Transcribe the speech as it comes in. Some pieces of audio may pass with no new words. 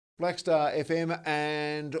Black Star FM,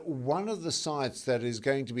 and one of the sites that is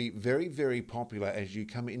going to be very, very popular as you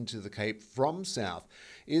come into the Cape from south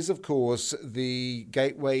is, of course, the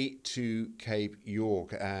gateway to Cape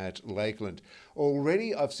York at Lakeland.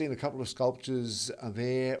 Already I've seen a couple of sculptures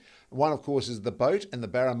there. One, of course, is the boat and the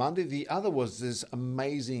barramundi. The other was this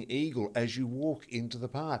amazing eagle as you walk into the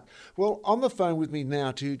park. Well, on the phone with me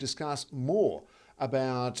now to discuss more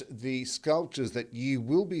about the sculptures that you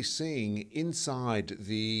will be seeing inside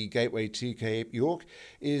the gateway to Cape York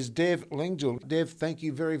is Dev Lengjel. Dev, thank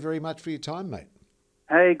you very, very much for your time, mate.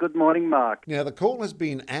 Hey, good morning, Mark. Now, the call has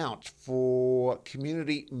been out for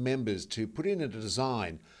community members to put in a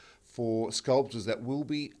design for sculptures that will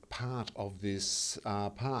be part of this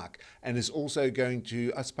park, and is also going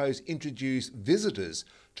to, I suppose, introduce visitors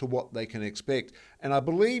to what they can expect. And I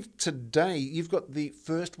believe today you've got the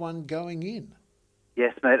first one going in.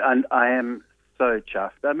 Yes, mate, and I am so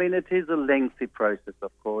chuffed. I mean, it is a lengthy process,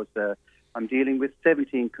 of course. I'm dealing with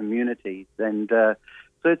 17 communities, and so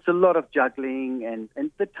it's a lot of juggling,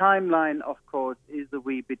 and the timeline, of course, is a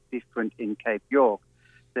wee bit different in Cape York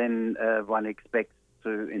than one expects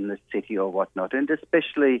to in the city or whatnot, and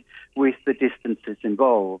especially with the distances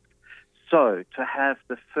involved. So to have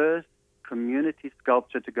the first community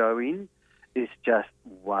sculpture to go in is just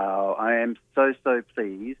wow. I am so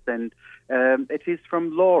pleased, and it is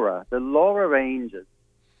from Laura. The Laura Rangers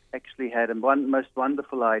actually had a most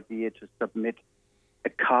wonderful idea to submit a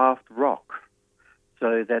carved rock,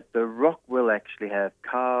 so that the rock will actually have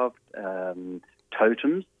carved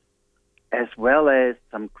totems as well as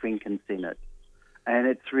some quinkins in it, and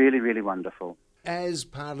it's really wonderful. As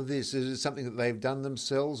part of this, is it something that they've done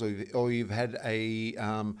themselves, or you've had I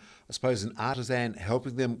suppose, an artisan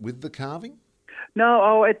helping them with the carving?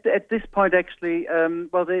 No, at this point, actually,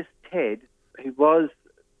 well, there's Ted, who was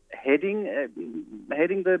heading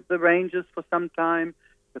the Rangers for some time,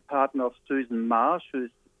 the partner of Susan Marsh, who's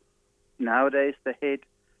nowadays the head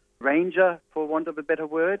ranger, for want of a better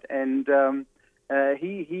word, and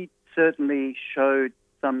he certainly showed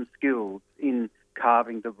some skills in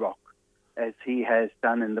carving the rock, as he has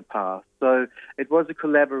done in the past. So it was a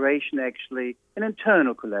collaboration, actually, an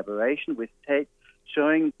internal collaboration with Ted,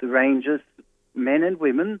 showing the Rangers, men and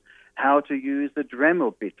women, how to use a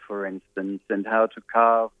Dremel bit, for instance, and how to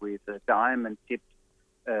carve with a diamond-tipped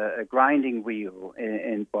grinding wheel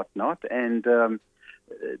and whatnot. And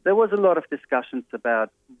there was a lot of discussions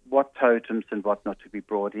about what totems and whatnot to be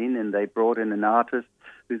brought in, and they brought in an artist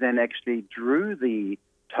who then actually drew the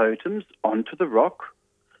totems onto the rock,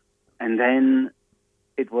 and then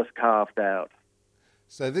it was carved out.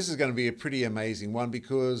 So this is going to be a pretty amazing one,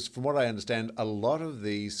 because from what I understand, a lot of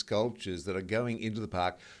these sculptures that are going into the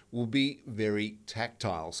park will be very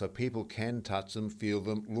tactile, so people can touch them, feel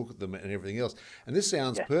them, look at them and everything else. And this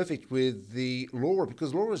sounds perfect with the Laura,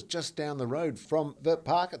 because Laura's just down the road from the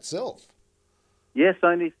park itself. Yes,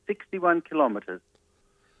 only 61 kilometres.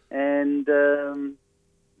 And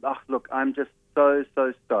look, I'm just so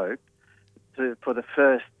stoked for the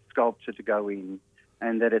first sculpture to go in,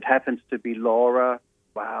 and that it happens to be Laura.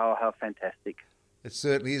 Wow, how fantastic. It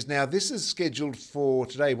certainly is. Now, this is scheduled for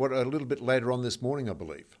today, a little bit later on this morning, I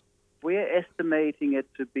believe. We're estimating it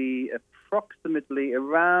to be approximately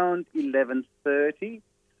around 11:30,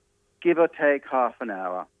 give or take half an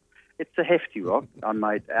hour. It's a hefty rock, I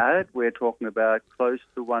might add. We're talking about close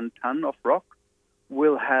to 1 ton of rock.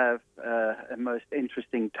 We'll have a most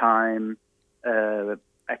interesting time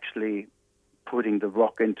actually putting the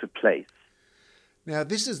rock into place. Now,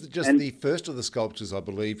 this is just the first of the sculptures, I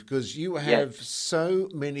believe, because you have so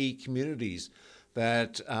many communities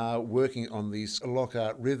that are working on these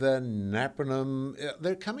Lockhart River, Napranum.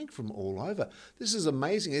 They're coming from all over. This is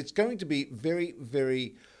amazing. It's going to be very,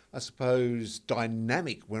 very, I suppose,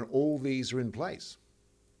 dynamic when all these are in place.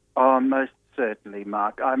 Oh, most certainly,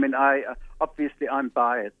 Mark. I mean, obviously I'm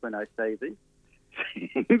biased when I say this,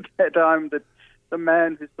 that I'm the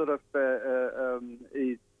man who sort of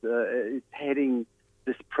is heading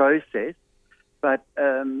this process. But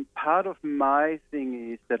part of my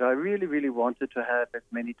thing is that I really wanted to have as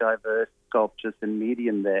many diverse sculptures and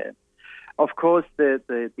medium there. Of course,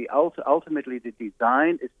 ultimately the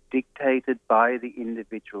design is dictated by the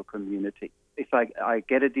individual community. If I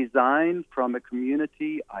get a design from a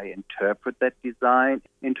community, I interpret that design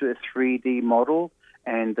into a 3D model,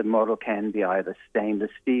 and the model can be either stainless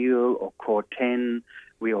steel or Corten.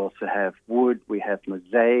 We also have wood, we have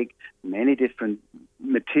mosaic, many different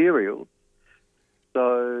materials.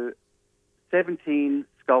 So 17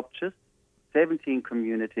 sculptures, 17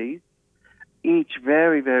 communities, each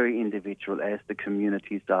very, very individual as the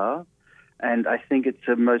communities are. And I think it's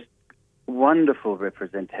a most wonderful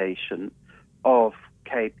representation of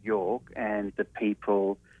Cape York.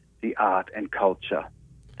 people, the art and culture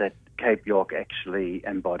that Cape York actually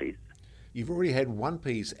embodies. You've already had one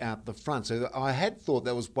piece out the front, so I had thought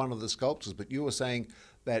that was one of the sculptures, but you were saying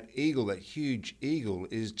that eagle, that huge eagle,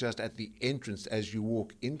 is just at the entrance as you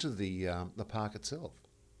walk into the park itself.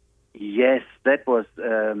 Yes, that was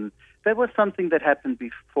something that happened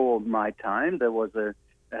before my time. There was a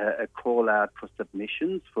call out for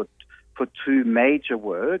submissions for two major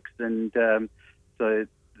works, and so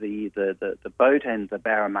the boat and the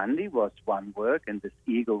barramundi was one work, and this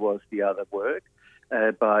eagle was the other work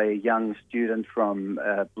by a young student from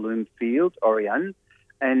Bloomfield, Orion,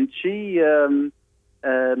 and she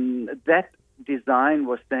that design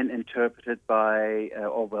was then interpreted by,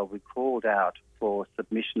 we called out for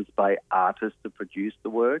submissions by artists to produce the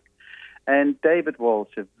work. And David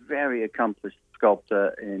Walsh, a very accomplished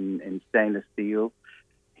sculptor in stainless steel,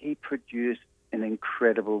 he produced an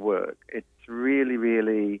incredible work. It's really,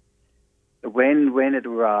 really, when it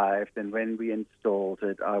arrived and when we installed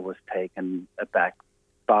it, I was taken aback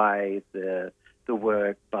by the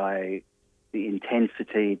work, by the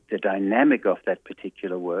intensity, the dynamic of that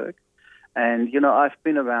particular work. And, I've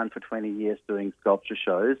been around for 20 years doing sculpture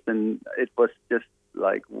shows, and it was just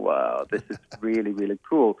like, wow, this is really, really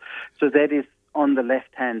cool. So that is on the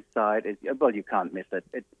left-hand side. You can't miss it.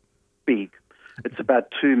 It's big. It's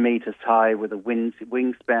about 2 meters high with a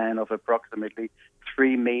wingspan of approximately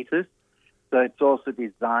 3 meters. So it's also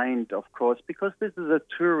designed, of course, because this is a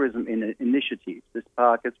tourism initiative, this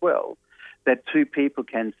park as well, that two people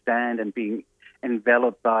can stand and be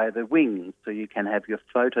enveloped by the wings, so you can have your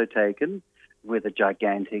photo taken with a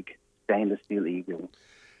gigantic stainless steel eagle.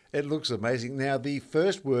 It looks amazing. Now, the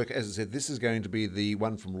first work, as I said, this is going to be the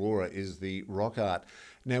one from Laura, is the rock art.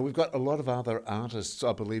 Now, we've got a lot of other artists,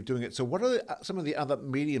 I believe, doing it. So what are some of the other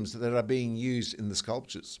mediums that are being used in the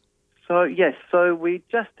sculptures? So, yes, we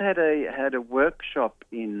just had a workshop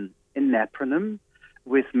in Napranum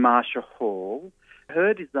with Marsha Hall.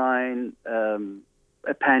 Her design,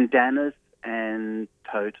 pandanus and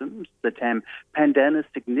totems. The pandana is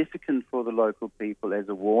significant for the local people as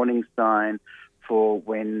a warning sign for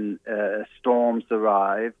when storms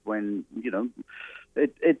arrive, when,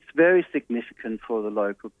 it's very significant for the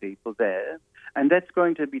local people there. And that's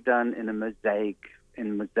going to be done in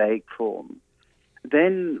mosaic form.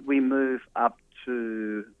 Then we move up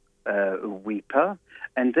to Weipa,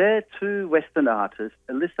 and there are two Western artists,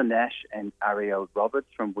 Alyssa Nash and Ariel Roberts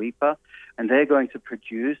from Weipa, and they're going to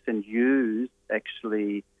produce and use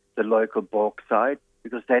actually the local bauxite,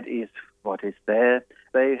 because that is what is there.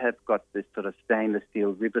 They have got this sort of stainless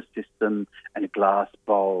steel river system and a glass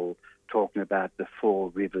bowl talking about the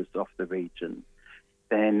 4 rivers of the region.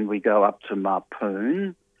 Then we go up to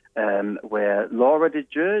Mapoon, where Laura de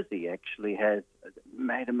Jersey actually has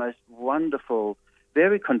made a most wonderful,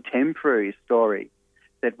 very contemporary story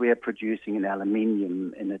that we are producing in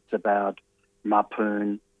aluminium, and it's about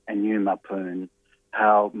Mapoon and New Mapoon,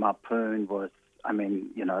 how Mapoon was,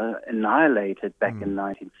 annihilated back in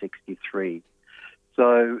 1963.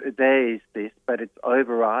 So there is this, but it's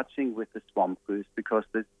overarching with the swamp goose because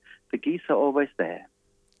the geese are always there.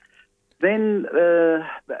 Then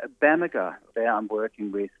Bamaga, there I'm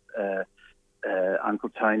working with Uncle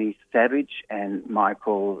Tony Savage and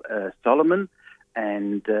Michael Solomon,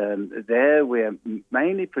 and there we're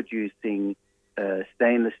mainly producing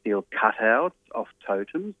stainless steel cutouts of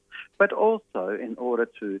totems, but also in order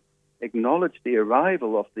to acknowledge the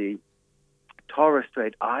arrival of the Torres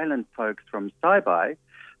Strait Island folks from Saibai,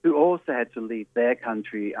 who also had to leave their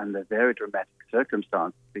country under very dramatic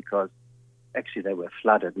circumstances because actually they were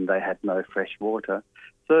flooded and they had no fresh water.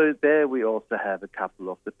 So there we also have a couple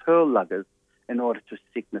of the pearl luggers in order to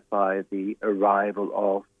signify the arrival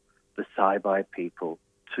of the Saibai people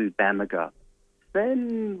to Bamaga.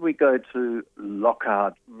 Then we go to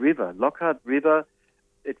Lockhart River. Lockhart River,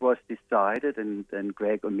 it was decided, and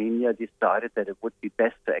Greg Ominia decided that it would be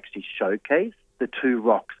best to actually showcase the two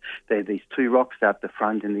rocks. There are these two rocks out the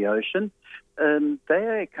front in the ocean. They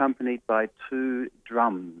are accompanied by 2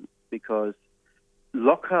 drums because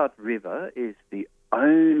Lockhart River is the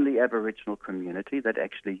only Aboriginal community that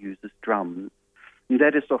actually uses drums. And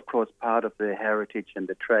that is, of course, part of the heritage and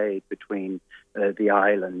the trade between the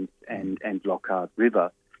islands and Lockhart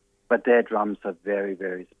River. But their drums are very,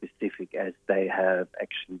 very specific, as they have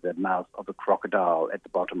actually the mouth of a crocodile at the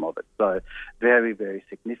bottom of it. So very, very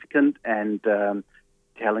significant, and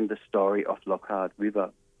telling the story of Lockhart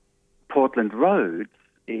River. Portland Roads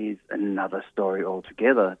is another story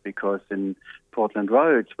altogether, because in Portland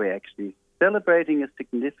Roads we're actually celebrating a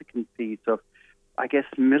significant piece of, I guess,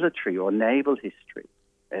 military or naval history,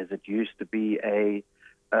 as it used to be a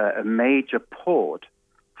major port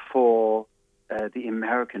for the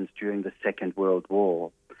Americans during the Second World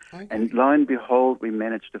War. Okay. And lo and behold, we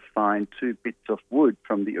managed to find 2 bits of wood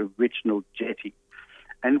from the original jetty.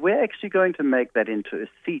 And we're actually going to make that into a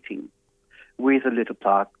seating with a little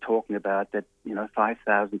plaque talking about that,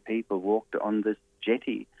 5,000 people walked on this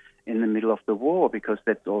jetty in the middle of the war, because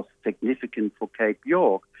that's also significant for Cape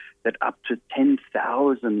York, that up to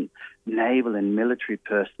 10,000 naval and military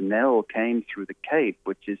personnel came through the Cape,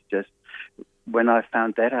 which is just, when I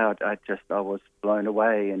found that out, I was blown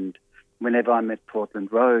away. And whenever I'm at Portland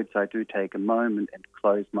Roads, I do take a moment and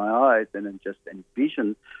close my eyes and then just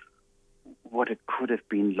envision what it could have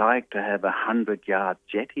been like to have 100-yard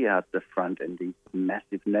jetty out the front and these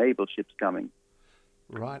massive naval ships coming.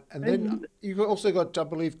 Right. And then you've also got, I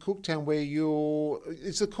believe, Cooktown, where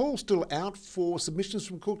is the call still out for submissions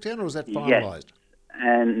from Cooktown, or is that finalised? Yes.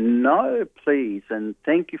 And no, please, and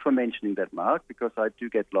thank you for mentioning that, Mark, because I do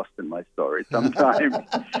get lost in my story sometimes.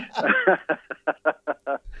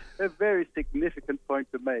 A very significant point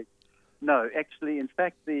to make. No, actually, in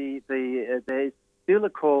fact, there's still a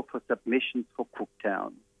call for submissions for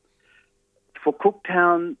Cooktown. For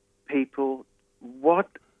Cooktown people, what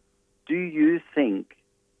do you think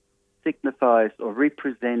signifies or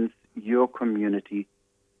represents your community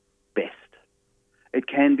best? It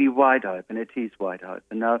can be wide open. It is wide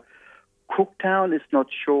open. Now, Cooktown is not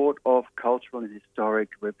short of cultural and historic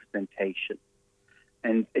representation,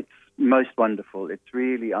 and it's most wonderful. It's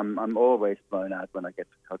really, I'm always blown out when I get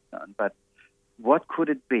to Cooktown. But what could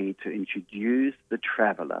it be to introduce the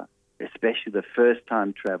traveller, especially the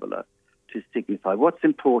first-time traveller, to signify what's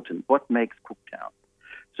important, what makes Cooktown?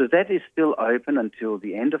 So that is still open until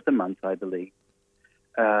the end of the month, I believe.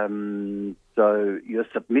 So your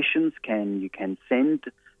submissions you can send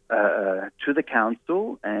to the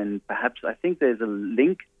council, and perhaps I think there's a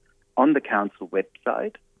link on the council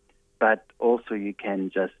website, but also you can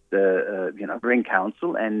just ring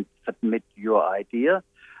council and submit your idea.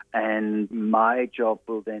 And my job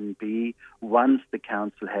will then be, once the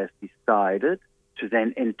council has decided, to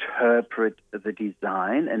then interpret the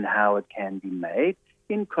design and how it can be made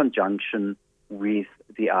in conjunction with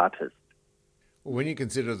the artist. When you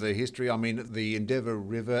consider the history, I mean, the Endeavour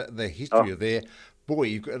River, the history of there,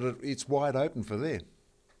 boy, it's wide open for there.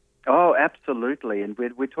 Oh, absolutely. And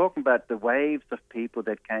we're talking about the waves of people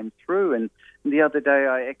that came through. And the other day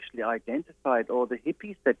I actually identified all the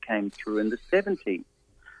hippies that came through in the 70s.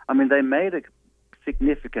 I mean, they made a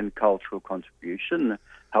significant cultural contribution,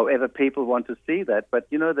 however people want to see that. But,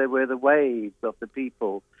 there were the waves of the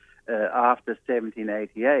people after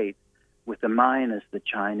 1788, with the miners, the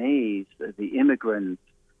Chinese, the immigrants,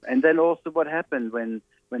 and then also what happened when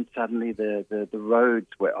suddenly the roads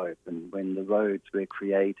were open, when the roads were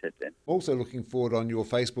created. Also looking forward on your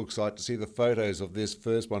Facebook site to see the photos of this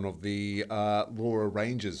first one of the Laura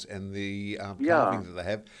Rangers and the carving that they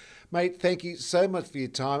have. Mate, thank you so much for your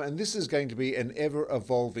time. And this is going to be an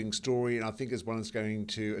ever-evolving story, and I think it's one that's going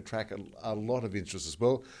to attract a lot of interest as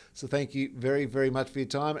well. So thank you very, very much for your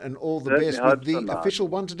time, and all the best with the official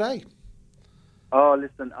one today. Oh,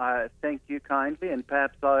 listen, thank you kindly, and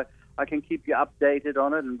perhaps I can keep you updated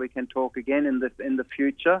on it, and we can talk again in the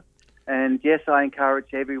future. And yes, I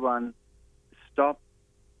encourage everyone, stop,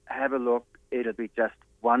 have a look. It'll be just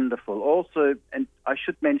wonderful. Also, and I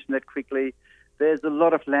should mention that quickly, there's a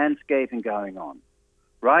lot of landscaping going on.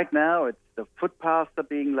 Right now, the footpaths are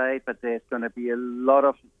being laid, but there's going to be a lot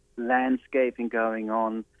of landscaping going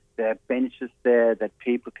on. There are benches there that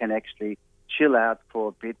people can actually chill out for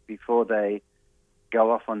a bit before they go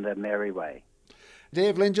off on their merry way.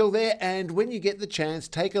 Dev Lengjel there, and when you get the chance,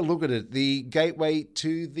 take a look at it. The Gateway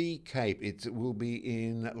to the Cape. It will be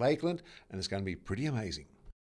in Lakeland, and it's going to be pretty amazing.